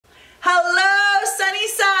Hello,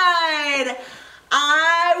 Sunnyside!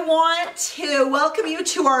 I want to welcome you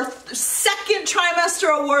to our second trimester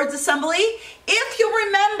awards assembly. If you'll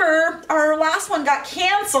remember, our last one got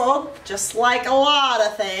canceled, just like a lot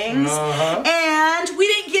of things. And we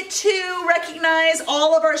didn't get to recognize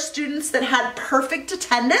all of our students that had perfect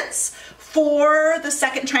attendance for the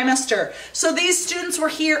second trimester. So these students were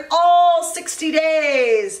here all 60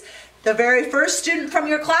 days. The very first student from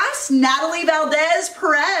your class, Natalie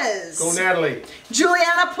Valdez-Perez. Go Natalie.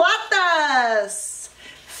 Juliana Platas.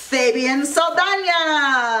 Fabian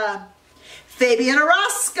Saldana. Fabian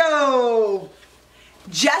Orozco.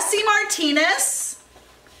 Jesse Martinez.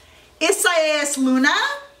 Isaias Luna.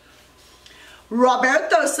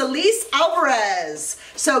 Roberto Solis Alvarez.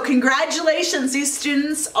 So congratulations, these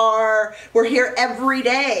students were here every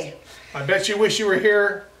day. I bet you wish you were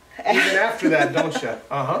here even after that, don't you?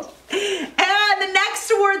 And the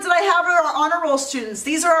next awards that I have are our honor roll students.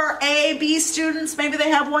 These are our A, B students. Maybe they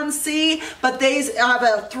have one C, but they have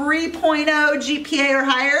a 3.0 GPA or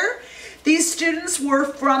higher. These students were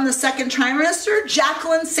from the second trimester.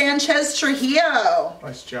 Jacqueline Sanchez Trujillo.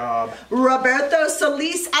 Nice job. Roberto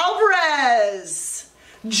Solis Alvarez.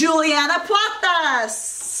 Juliana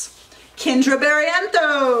Platas. Kendra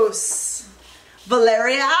Barrientos.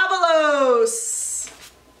 Valeria Avalos.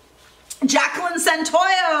 Jacqueline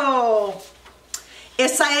Santoyo,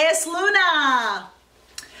 Isaias Luna,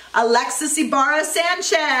 Alexis Ibarra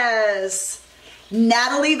Sanchez,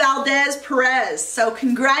 Natalie Valdez-Perez. So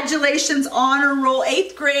congratulations, honor roll,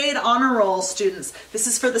 8th grade honor roll students. This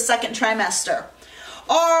is for the second trimester.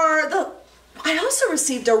 I also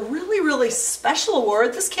received a really special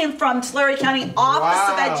award. This came from Tulare County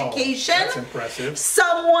Office of Education. That's impressive.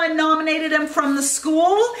 Someone nominated him from the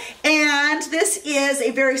school, and this is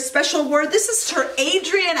a very special award. This is for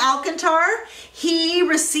Adrian Alcantar. He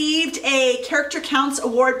received a Character Counts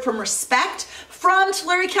Award from Respect from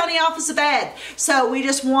Tulare County Office of Ed. So we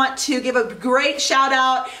just want to give a great shout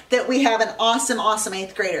out that we have an awesome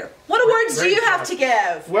 8th grader. What awards do you have to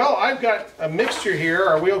give? Well, I've got a mixture here.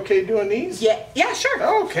 Are we okay doing these? Yeah,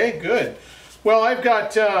 sure. Okay, good. Well, I've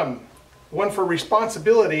got one for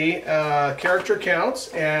responsibility, character counts,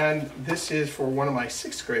 and this is for one of my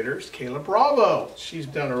 6th graders, Kayla Bravo. She's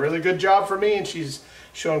done a really good job for me, and she's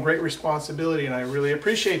shown great responsibility, and I really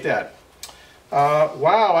appreciate that.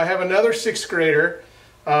 Wow, I have another 6th grader.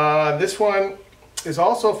 This one is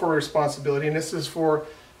also for responsibility, and this is for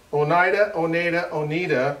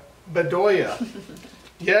Onida Bedoya.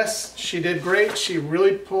 Yes, she did great. She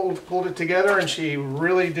really pulled it together, and she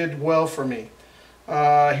really did well for me.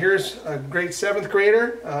 Here's a great 7th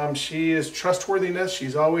grader. She is trustworthiness.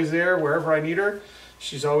 She's always there wherever I need her.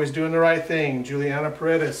 She's always doing the right thing. Juliana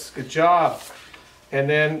Paredes, good job. And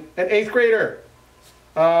then an 8th grader.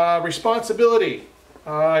 Responsibility.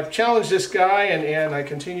 I've challenged this guy and I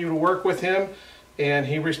continue to work with him, and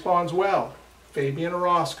he responds well. Fabian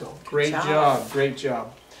Orozco, great job, great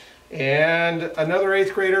job. And another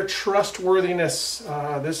 8th grader, trustworthiness.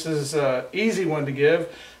 This is an easy one to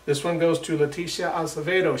give. This one goes to Leticia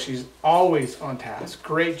Acevedo. She's always on task.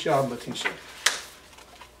 Great job, Leticia.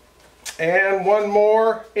 And one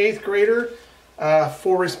more 8th grader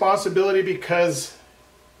for responsibility, because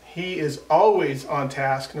he is always on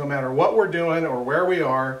task no matter what we're doing or where we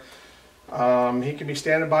are. He can be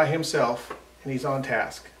standing by himself and he's on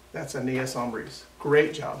task. That's Aeneas Ombres.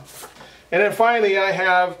 Great job. And then finally I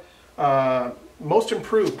have most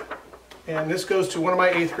improved. And this goes to one of my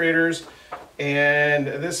 8th graders. And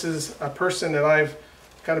this is a person that I've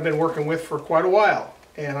kind of been working with for quite a while.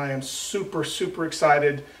 And I am super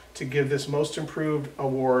excited to give this most improved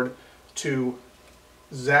award to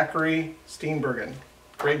Zachary Steenbergen.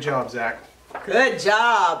 Great job, Zach. Good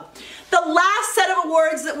job. The last set of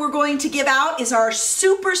awards that we're going to give out is our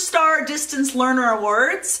Superstar Distance Learner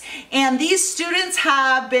Awards. And these students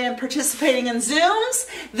have been participating in Zooms.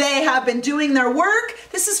 They have been doing their work.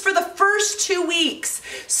 This is for the first 2 weeks.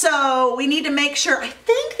 So we need to make sure, I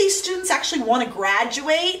think these students actually want to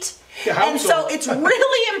graduate. And so it's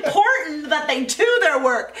really important that they do their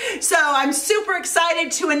work. So I'm super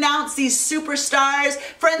excited to announce these superstars.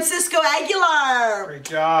 Francisco Aguilar. Great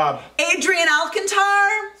job. Adrian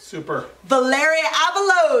Alcantar. Super. Valeria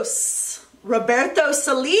Avalos. Roberto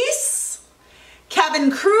Solis. Kevin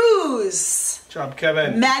Cruz. Good job,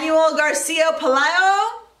 Kevin. Manuel Garcia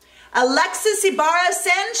Palayo. Alexis Ibarra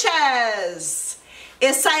Sanchez.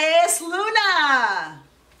 Isaias Luna.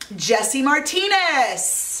 Jesse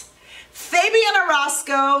Martinez. Fabian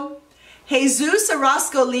Orozco, Jesus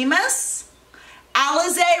Orozco Limas,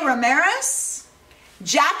 Alize Ramirez,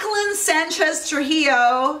 Jacqueline Sanchez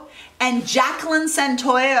Trujillo, and Jacqueline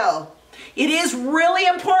Santoyo. It is really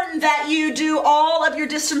important that you do all of your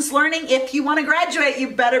distance learning. If you want to graduate,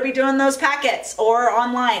 you better be doing those packets or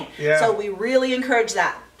online. Yeah. So we really encourage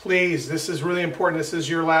that. Please, this is really important. This is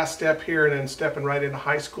your last step here and then stepping right into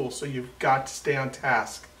high school, so you've got to stay on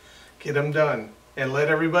task. Get them done. And let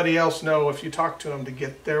everybody else know if you talk to them to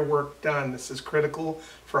get their work done. This is critical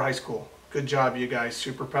for high school. Good job, you guys.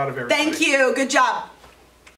 Super proud of everybody. Thank you. Good job.